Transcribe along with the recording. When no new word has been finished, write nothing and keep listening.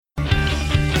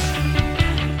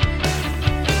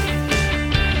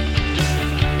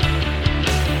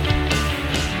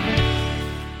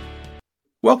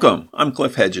Welcome, I'm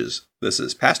Cliff Hedges. This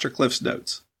is Pastor Cliff's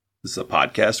Notes. This is a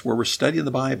podcast where we're studying the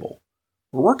Bible.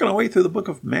 We're working our way through the book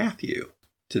of Matthew.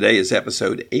 Today is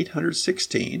episode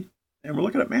 816, and we're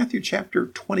looking at Matthew chapter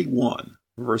 21,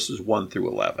 verses 1 through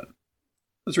 11.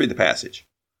 Let's read the passage.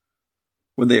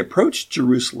 When they approached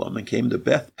Jerusalem and came to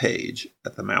Bethphage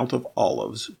at the Mount of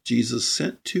Olives, Jesus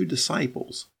sent 2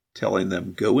 disciples, telling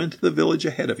them, "Go into the village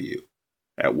ahead of you.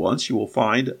 At once you will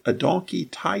find a donkey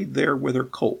tied there with her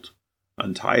colt.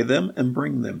 Untie them and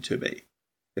bring them to me.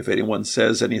 If anyone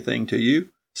says anything to you,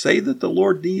 say that the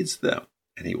Lord needs them,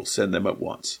 and he will send them at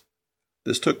once."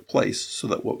 This took place so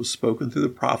that what was spoken through the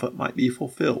prophet might be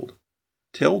fulfilled.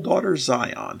 "Tell daughter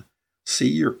Zion, see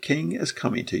your king is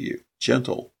coming to you,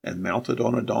 gentle and mounted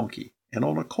on a donkey, and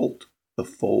on a colt, the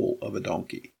foal of a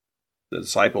donkey." The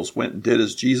disciples went and did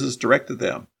as Jesus directed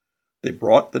them. They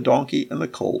brought the donkey and the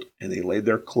colt, and they laid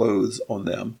their clothes on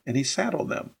them, and he sat on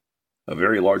them. A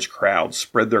very large crowd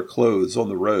spread their clothes on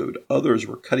the road. Others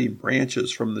were cutting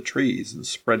branches from the trees and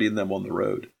spreading them on the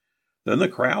road. Then the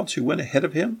crowds who went ahead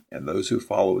of him and those who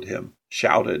followed him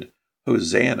shouted,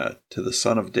 "Hosanna to the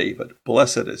Son of David!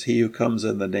 Blessed is he who comes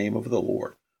in the name of the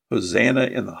Lord! Hosanna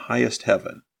in the highest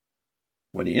heaven!"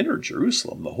 When he entered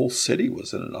Jerusalem, the whole city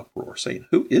was in an uproar, saying,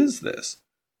 "Who is this?"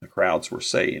 The crowds were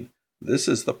saying, "This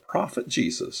is the prophet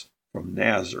Jesus from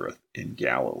Nazareth in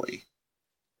Galilee."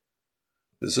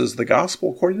 This is the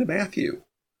gospel according to Matthew.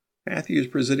 Matthew is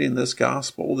presenting this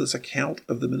gospel, this account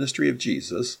of the ministry of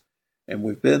Jesus, and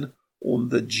we've been on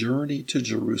the journey to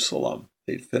Jerusalem.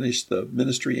 They'd finished the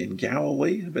ministry in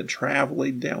Galilee, have been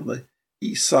traveling down the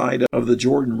east side of the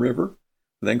Jordan River,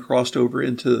 then crossed over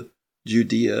into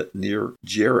Judea near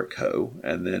Jericho,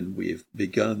 and then we've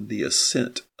begun the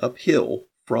ascent uphill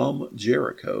from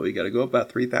Jericho. You got to go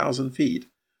about 3,000 feet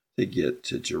to get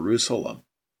to Jerusalem.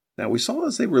 Now we saw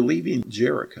as they were leaving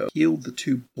Jericho, he healed the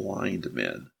 2 blind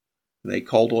men. They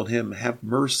called on him, "Have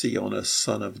mercy on us,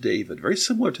 Son of David." Very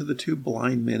similar to the 2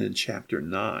 blind men in chapter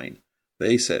 9.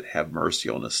 They said, "Have mercy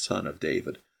on us, Son of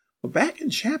David." But back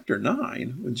in chapter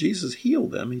 9, when Jesus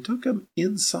healed them, he took them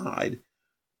inside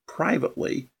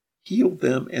privately, healed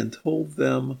them, and told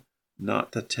them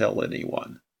not to tell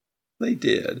anyone. They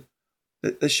did.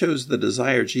 That shows the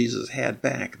desire Jesus had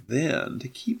back then to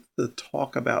keep the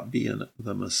talk about being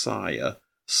the Messiah,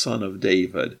 Son of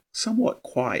David, somewhat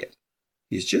quiet.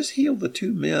 He's just healed the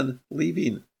 2 men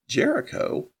leaving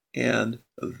Jericho, and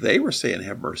they were saying,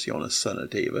 "Have mercy on us, Son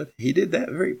of David." He did that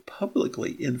very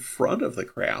publicly in front of the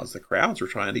crowds. The crowds were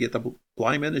trying to get the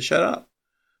blind men to shut up.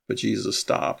 But Jesus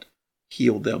stopped,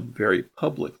 healed them very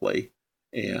publicly,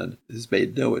 and has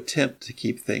made no attempt to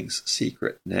keep things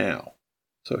secret now.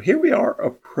 So here we are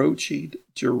approaching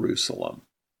Jerusalem.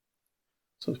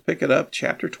 So let's pick it up,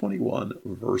 chapter 21,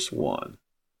 verse 1.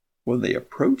 When they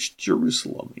approached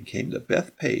Jerusalem and came to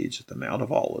Bethphage at the Mount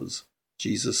of Olives,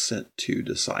 Jesus sent 2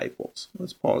 disciples.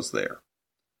 Let's pause there.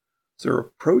 So they're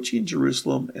approaching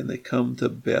Jerusalem and they come to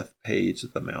Bethphage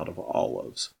at the Mount of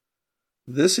Olives.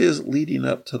 This is leading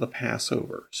up to the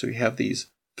Passover. So you have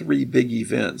these 3 big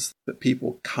events that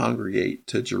people congregate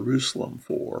to Jerusalem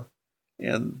for.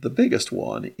 And the biggest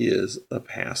one is the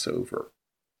Passover.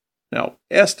 Now,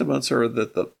 estimates are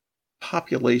that the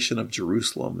population of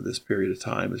Jerusalem at this period of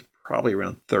time is probably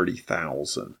around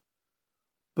 30,000.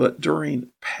 But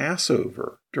during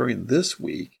Passover, during this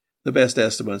week, the best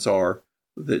estimates are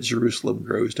that Jerusalem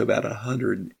grows to about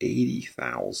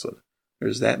 180,000.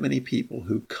 There's that many people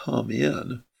who come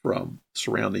in from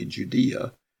surrounding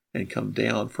Judea and come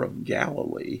down from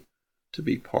Galilee to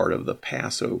be part of the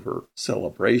Passover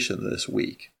celebration this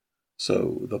week.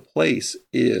 So the place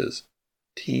is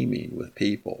teeming with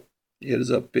people. It is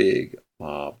a big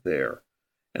mob there.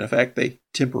 And in fact, they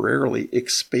temporarily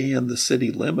expand the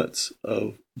city limits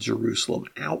of Jerusalem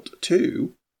out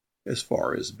to as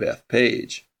far as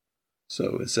Bethphage.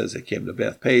 So it says they came to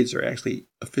Bethphage. They're actually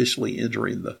officially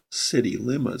entering the city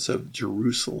limits of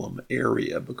Jerusalem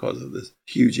area because of this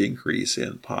huge increase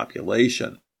in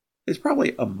population. It's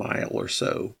probably a mile or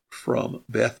so from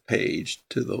Bethphage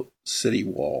to the city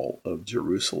wall of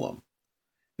Jerusalem.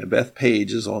 And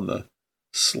Bethphage is on the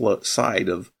side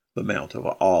of the Mount of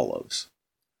Olives.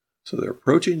 So they're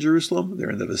approaching Jerusalem.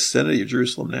 They're in the vicinity of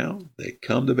Jerusalem now. They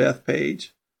come to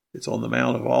Bethphage. It's on the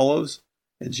Mount of Olives.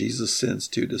 And Jesus sends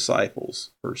 2 disciples.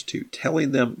 Verse 2,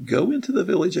 telling them, "Go into the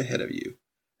village ahead of you.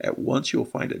 At once you'll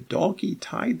find a donkey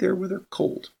tied there with her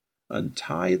colt.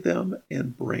 Untie them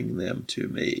and bring them to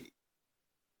me."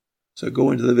 So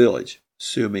go into the village.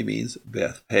 Sumi means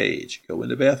Bethphage. Go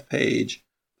into Bethphage,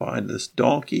 find this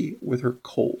donkey with her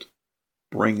colt.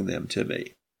 Bring them to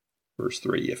me. Verse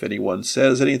 3, if anyone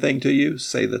says anything to you,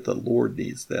 say that the Lord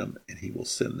needs them, and he will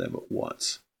send them at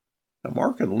once. Now,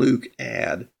 Mark and Luke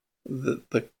add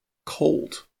that the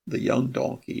colt, the young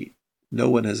donkey, no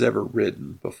one has ever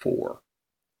ridden before.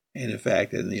 And in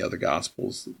fact, in the other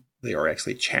Gospels, they are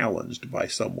actually challenged by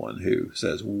someone who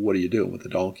says, well, what are you doing with the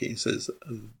donkey? He says,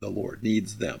 the Lord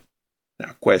needs them.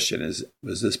 Now, question is,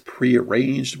 was this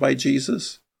prearranged by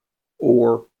Jesus,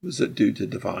 or was it due to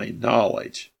divine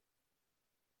knowledge?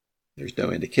 There's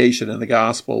no indication in the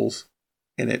Gospels,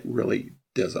 and it really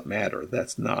doesn't matter.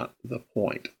 That's not the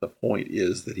point. The point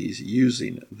is that he's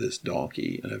using this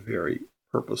donkey in a very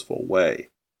purposeful way.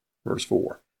 Verse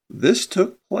 4, this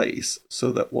took place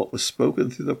so that what was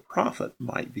spoken through the prophet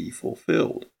might be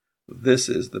fulfilled. This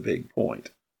is the big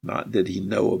point. Not did he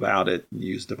know about it and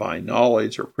use divine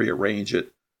knowledge or prearrange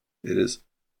it. It is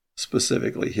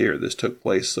specifically here. This took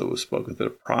place so it was spoken that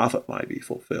a prophet might be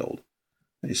fulfilled.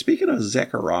 And he's speaking of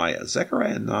Zechariah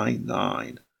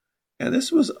 9:9. And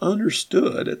this was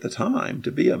understood at the time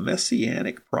to be a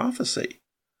messianic prophecy.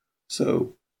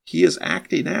 So he is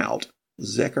acting out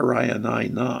Zechariah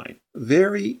 9:9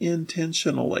 very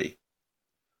intentionally.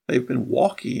 They've been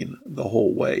walking the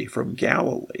whole way from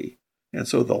Galilee, and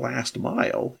so the last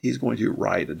mile he's going to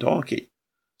ride a donkey.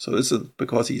 So this isn't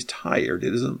because he's tired.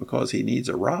 It isn't because he needs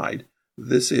a ride.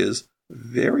 This is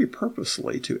very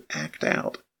purposely to act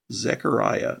out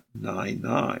Zechariah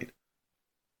 9:9.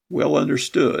 Well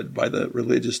understood by the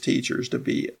religious teachers to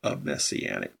be a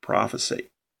messianic prophecy.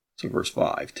 So verse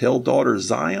 5, tell daughter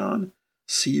Zion,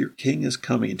 see your king is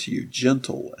coming to you,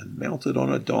 gentle and mounted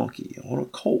on a donkey, on a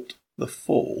colt, the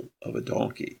foal of a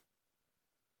donkey.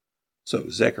 So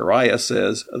Zechariah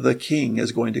says the king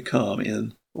is going to come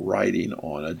in riding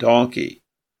on a donkey.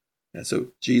 And so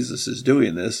Jesus is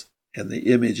doing this, and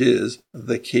the image is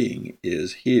the king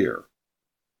is here.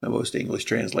 Now, most English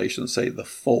translations say the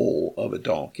foal of a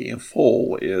donkey, and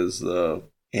foal is the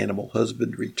animal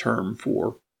husbandry term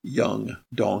for young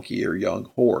donkey or young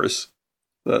horse.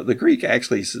 The Greek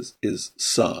actually is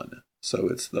son, so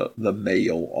it's the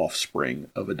male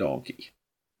offspring of a donkey.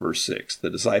 Verse 6,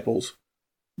 the disciples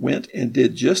went and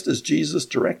did just as Jesus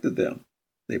directed them.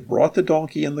 They brought the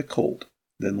donkey and the colt,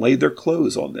 then laid their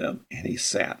clothes on them, and he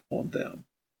sat on them.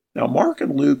 Now, Mark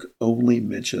and Luke only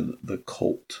mention the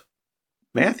colt.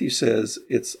 Matthew says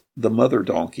it's the mother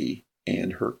donkey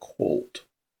and her colt,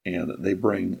 and they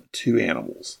bring two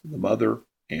animals, the mother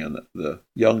and the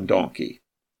young donkey.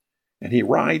 And he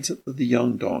rides the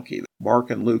young donkey. Mark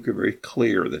and Luke are very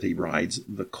clear that he rides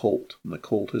the colt, and the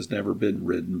colt has never been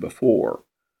ridden before.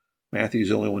 Matthew's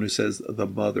the only one who says the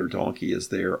mother donkey is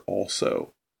there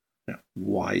also. Now,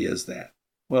 why is that?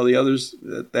 Well, the others,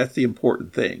 that's the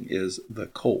important thing, is the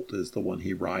colt is the one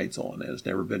he rides on and has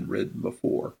never been ridden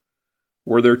before.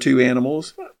 Were there two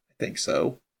animals? I think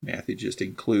so. Matthew just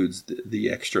includes the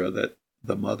extra that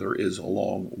the mother is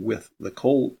along with the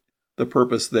colt. The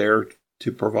purpose there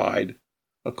to provide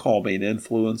a calming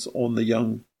influence on the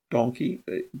young donkey?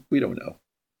 We don't know.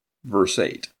 Verse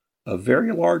 8, a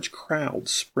very large crowd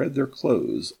spread their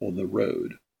clothes on the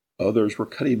road. Others were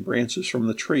cutting branches from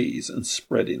the trees and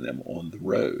spreading them on the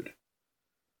road.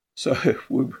 So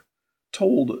we were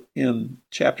told in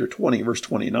chapter 20, verse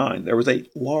 29, there was a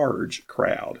large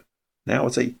crowd. Now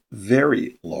it's a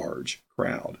very large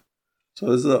crowd. So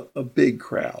this is a big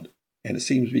crowd, and it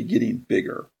seems to be getting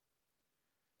bigger.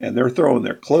 And they're throwing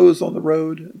their clothes on the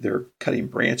road. They're cutting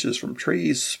branches from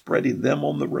trees, spreading them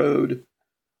on the road.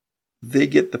 They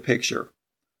get the picture.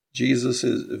 Jesus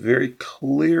is very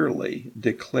clearly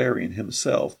declaring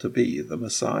himself to be the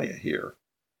Messiah here.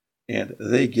 And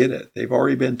they get it. They've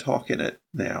already been talking it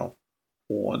now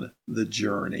on the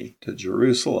journey to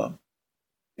Jerusalem.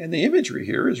 And the imagery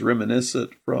here is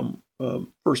reminiscent from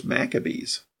First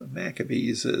Maccabees.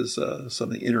 Maccabees is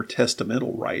some of the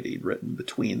intertestamental writing written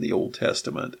between the Old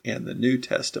Testament and the New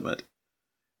Testament,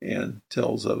 and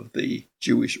tells of the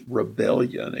Jewish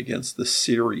rebellion against the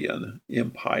Syrian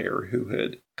Empire who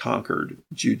had conquered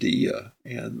Judea,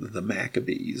 and the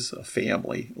Maccabees, a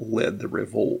family, led the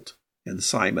revolt. And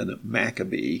Simon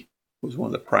Maccabee was one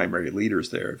of the primary leaders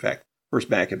there. In fact, 1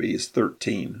 Maccabees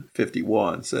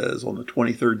 13:51 says, on the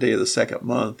 23rd day of the second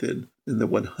month, in the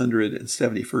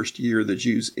 171st year, the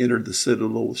Jews entered the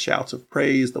citadel with shouts of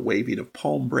praise, the waving of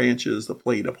palm branches, the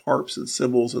playing of harps and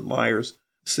cymbals and lyres,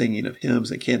 singing of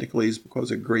hymns and canticles,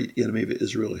 because a great enemy of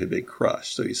Israel had been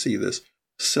crushed. So you see this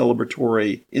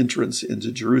celebratory entrance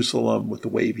into Jerusalem with the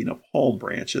waving of palm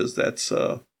branches. That's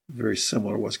very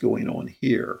similar to what's going on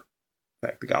here. In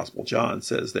fact, the Gospel of John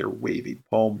says they're waving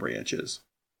palm branches.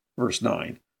 Verse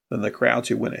 9, then the crowds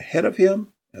who went ahead of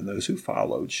him and those who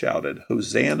followed shouted,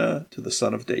 Hosanna to the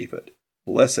Son of David.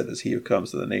 Blessed is he who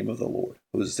comes in the name of the Lord.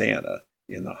 Hosanna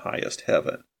in the highest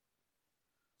heaven.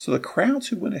 So the crowds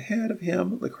who went ahead of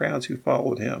him, the crowds who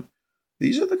followed him,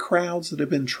 these are the crowds that have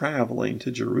been traveling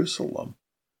to Jerusalem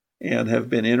and have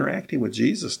been interacting with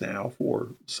Jesus now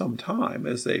for some time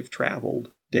as they've traveled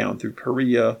down through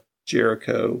Perea,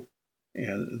 Jericho,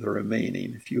 and the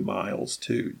remaining few miles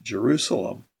to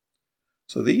Jerusalem.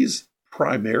 So these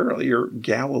primarily are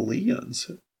Galileans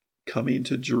coming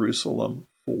to Jerusalem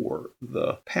for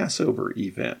the Passover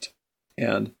event.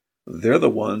 And they're the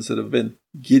ones that have been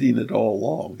getting it all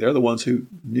along. They're the ones who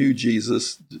knew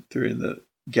Jesus during the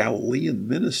Galilean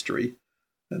ministry,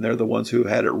 and they're the ones who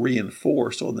had it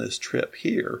reinforced on this trip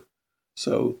here.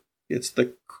 So it's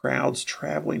the crowds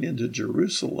traveling into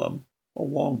Jerusalem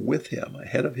along with him,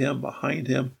 ahead of him, behind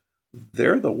him.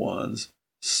 They're the ones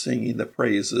singing the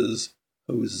praises,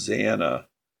 Hosanna.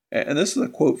 And this is a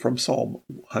quote from Psalm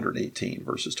 118,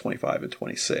 verses 25 and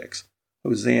 26.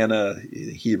 Hosanna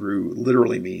in Hebrew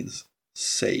literally means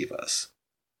save us,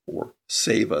 or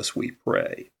save us, we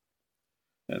pray.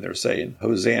 And they're saying,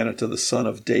 Hosanna to the Son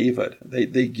of David.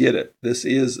 They get it. This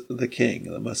is the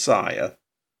King, the Messiah,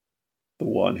 the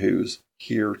one who's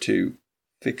here to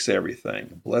fix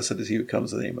everything. Blessed is he who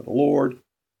comes in the name of the Lord.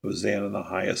 Hosanna in the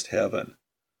highest heaven.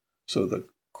 So the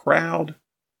crowd,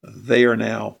 they are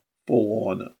now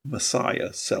full-on Messiah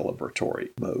celebratory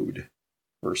mode.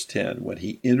 Verse 10, when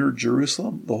he entered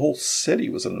Jerusalem, the whole city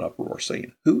was in an uproar,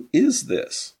 saying, Who is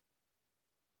this?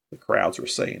 The crowds were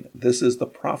saying, This is the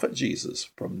prophet Jesus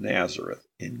from Nazareth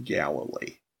in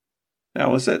Galilee.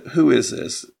 Now, who is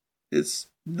this? It's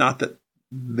not that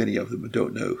many of them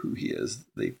don't know who he is.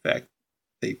 In fact,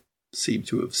 they seem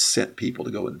to have sent people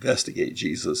to go investigate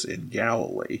Jesus in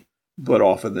Galilee. But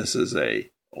often this is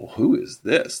who is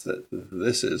this? That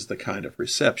this is the kind of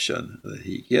reception that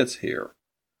he gets here.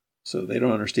 So they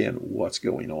don't understand what's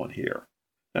going on here.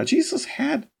 Now, Jesus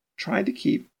had tried to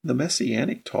keep the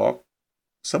messianic talk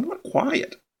somewhat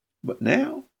quiet, but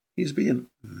now he's being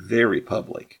very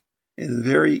public and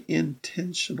very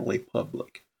intentionally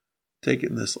public.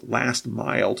 Taking this last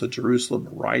mile to Jerusalem,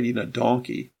 riding a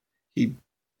donkey. He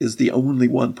is the only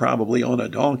one probably on a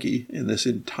donkey in this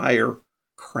entire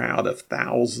crowd of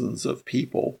thousands of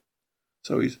people.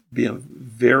 So he's being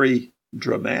very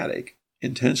dramatic,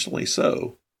 intentionally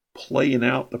so, playing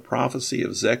out the prophecy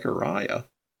of Zechariah,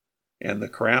 and the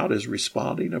crowd is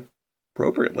responding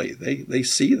appropriately. They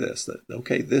see this, that,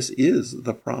 okay, this is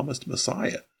the promised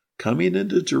Messiah coming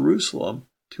into Jerusalem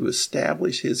to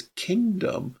establish his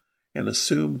kingdom and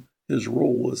assume his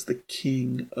role as the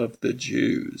King of the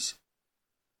Jews.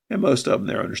 And most of them,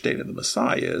 their understanding of the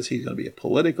Messiah is he's going to be a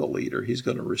political leader. He's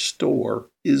going to restore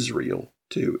Israel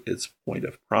to its point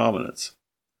of prominence.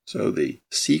 So the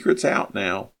secret's out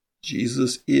now.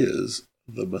 Jesus is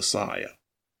the Messiah,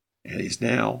 and he's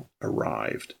now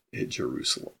arrived at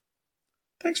Jerusalem.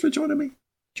 Thanks for joining me.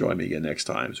 Join me again next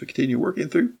time as we continue working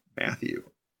through Matthew.